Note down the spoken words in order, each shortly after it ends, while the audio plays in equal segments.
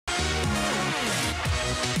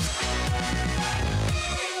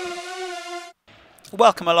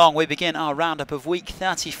Welcome along. We begin our roundup of week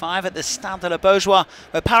 35 at the Stade de la Beaujoire,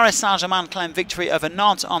 where Paris Saint-Germain claimed victory over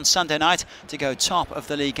Nantes on Sunday night to go top of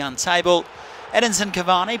the Ligue 1 table. Edinson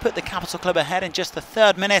Cavani put the capital club ahead in just the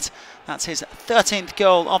 3rd minute. That's his 13th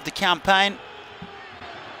goal of the campaign.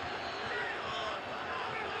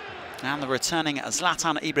 And the returning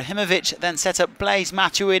Zlatan Ibrahimovic then set up Blaise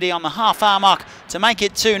Matuidi on the half-hour mark to make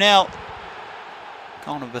it 2-0.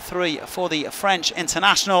 Goal number 3 for the French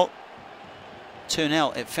international.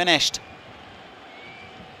 2-0 it finished.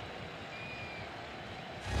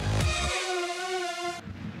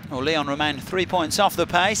 Well, Lyon remained 3 points off the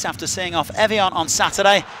pace after seeing off Evian on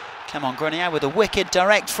Saturday. Clément GRENIER with a wicked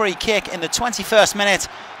direct free kick in the 21st minute.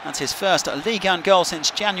 That's his first Ligue 1 goal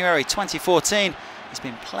since January 2014. He's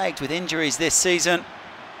been plagued with injuries this season.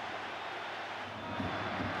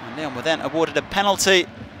 And Lyon were then awarded a penalty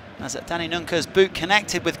as Danny Nunca's boot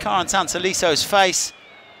connected with Corentin Toliso's face.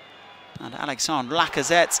 And Alexandre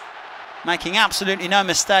LACAZETTE making absolutely no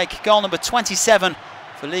mistake. Goal number 27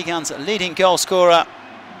 for Ligue 1's leading goal scorer.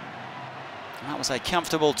 And that was a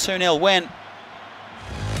comfortable 2-0 win.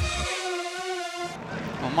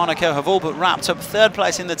 Well, Monaco have all but wrapped up 3rd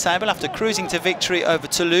place in the table after cruising to victory over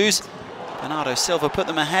Toulouse. Bernardo Silva put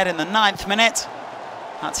them ahead in the 9th minute.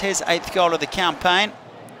 That's his 8th goal of the campaign.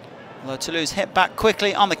 Although Toulouse hit back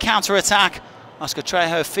quickly on the counter-attack. Oscar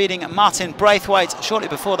Trejo feeding Martin Braithwaite shortly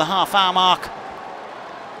before the half-hour mark.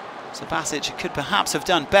 Subasic could perhaps have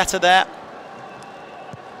done better there.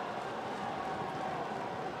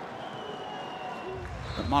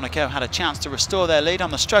 But Monaco had a chance to restore their lead on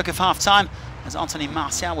the stroke of half-time as Anthony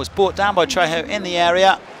Martial was brought down by Trejo in the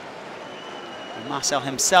area. And Martial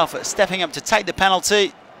himself stepping up to take the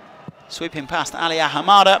penalty, sweeping past Ali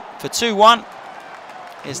Ahamada for 2-1,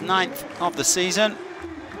 his 9th of the season.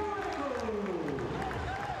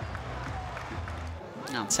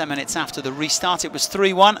 Now 10 minutes after the restart it was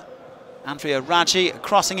 3-1. Andrea Raggi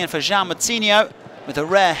crossing in for Jean Moutinho with a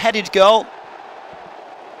rare headed goal.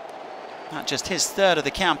 That's just his 3rd of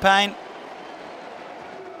the campaign.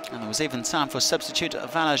 And there was even time for substitute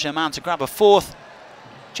Valère Germain to grab a 4th.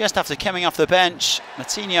 Just after coming off the bench,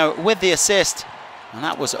 Moutinho with the assist. And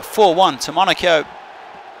that was 4-1 to Monaco.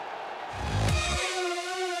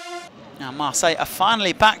 Now Marseille are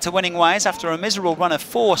finally back to winning ways after a miserable run of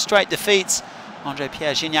 4 straight defeats.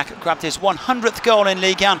 André-Pierre GIGNAC grabbed his 100th goal in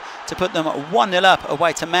Ligue 1 to put them 1-0 up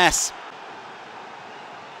away to Metz.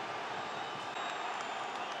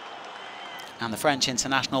 And the French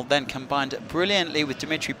international then combined brilliantly with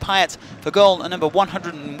Dimitri Payet for goal number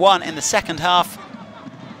 101 in the 2nd half.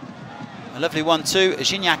 A lovely 1-2,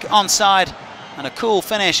 GIGNAC onside, and a cool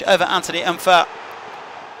finish over Anthony Umfa.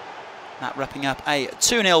 That wrapping up a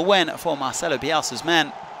 2-0 win for Marcelo Bielsa's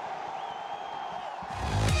men.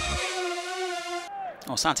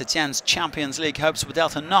 Well, Saint-Etienne's Champions League hopes were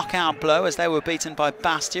dealt a knockout blow as they were beaten by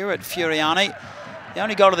Bastia at Furiani. The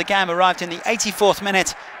only goal of the game arrived in the 84th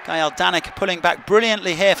minute. Gaël Danik pulling back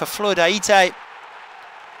brilliantly here for Floyd. 1-0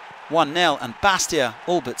 and Bastia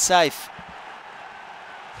all but safe.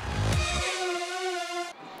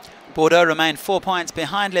 Bordeaux remained 4 points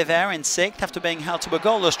behind Ligue in 6th after being held to a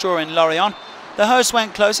goalless draw in Lorient. The hosts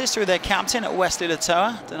went closest through their captain at Wesley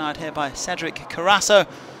Latoa, denied here by Cedric Carasso.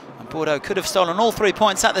 And Bordeaux could have stolen all 3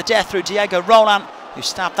 points at the death through Diego Roland, who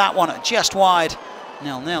stabbed that one just wide.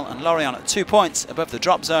 0-0 and Lorient at 2 points above the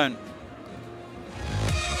drop zone.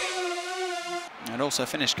 It also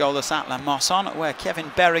finished goalless at La Mosson, where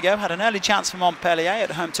Kevin Berrigo had an early chance for Montpellier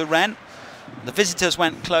at home to Rennes. The visitors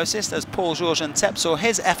went closest as Paul-Georges Ntep saw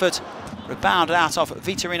his effort rebounded out of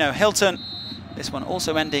Vitorino Hilton. This one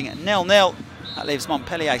also ending 0-0. That leaves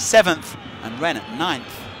Montpellier 7th and Rennes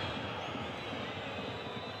 9th.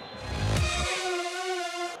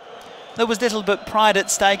 There was little but pride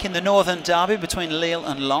at stake in the northern derby between Lille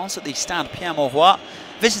and Lens at the Stade Pierre-Mauroy.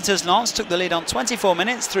 Visitors Lens took the lead on 24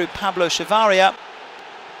 minutes through Pablo Chavaria.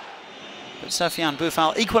 But Sofiane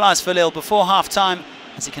Boufal equalised for Lille before half-time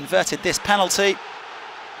as he converted this penalty.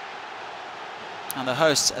 And the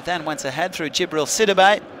hosts then went ahead through Djibril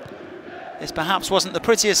Sidibe. This perhaps wasn't the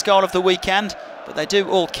prettiest goal of the weekend, but they do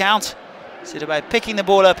all count. Sidibe picking the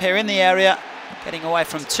ball up here in the area, getting away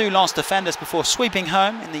from 2 Lens defenders before sweeping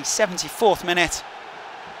home in the 74th minute.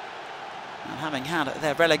 And having had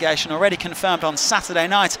their relegation already confirmed on Saturday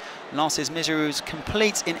night, Lens's misery was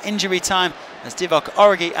complete in injury time as Divock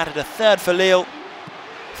Origi added a 3rd for Lille.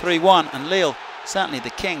 3-1 and Lille certainly the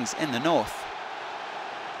kings in the north.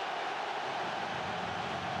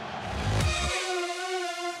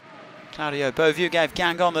 Claudio Beauvieux gave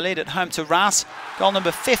Guingamp the lead at home to Reims. Goal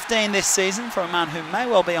number 15 this season for a man who may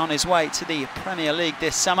well be on his way to the Premier League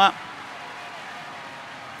this summer.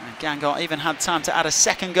 And Guingamp even had time to add a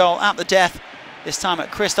second goal at the death, this time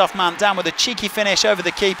at Christophe Mandan with a cheeky finish over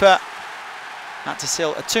the keeper. That to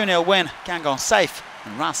seal a 2-0 win. Guingamp safe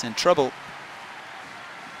and Reims in trouble.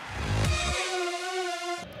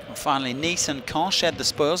 Well, finally, Nice and Caen shared the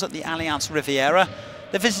spoils at the Allianz Riviera.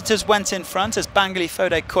 The visitors went in front as Bangli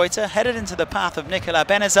Fode Koita headed into the path of Nicolas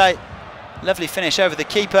Benezet. Lovely finish over the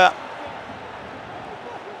keeper.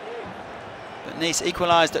 But Nice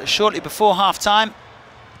equalised shortly before half-time.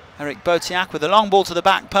 Eric Botiak with a long ball to the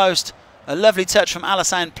back post. A lovely touch from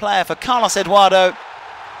Alassane player for Carlos Eduardo.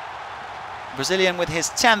 Brazilian with his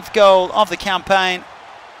 10th goal of the campaign.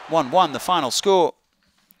 1-1 the final score.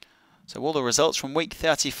 So all the results from week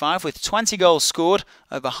 35 with 20 goals scored,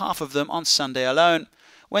 over half of them on Sunday alone.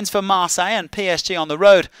 Wins for Marseille and PSG on the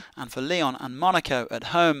road, and for Lyon and Monaco at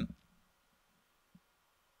home.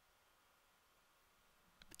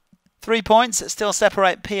 3 points still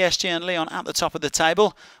separate PSG and Lyon at the top of the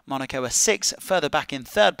table. Monaco are 6 further back in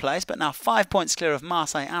third place, but now 5 points clear of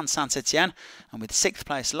Marseille and Saint-Etienne. And with 6th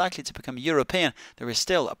place likely to become European, there is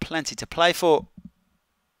still plenty to play for.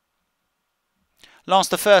 Lens,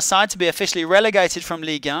 the first side to be officially relegated from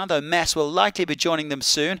Ligue 1, though Metz will likely be joining them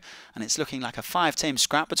soon. And it's looking like a 5-team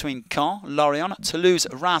scrap between Caen, Lorient, Toulouse,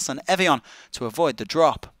 Reims and Evian to avoid the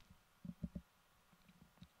drop.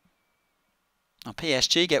 Now,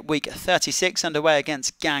 PSG get week 36 underway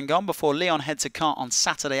against Guingamp before Lyon head to Caen on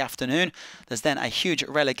Saturday afternoon. There's then a huge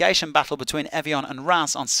relegation battle between Evian and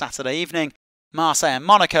Reims on Saturday evening. Marseille and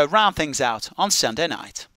Monaco round things out on Sunday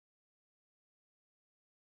night.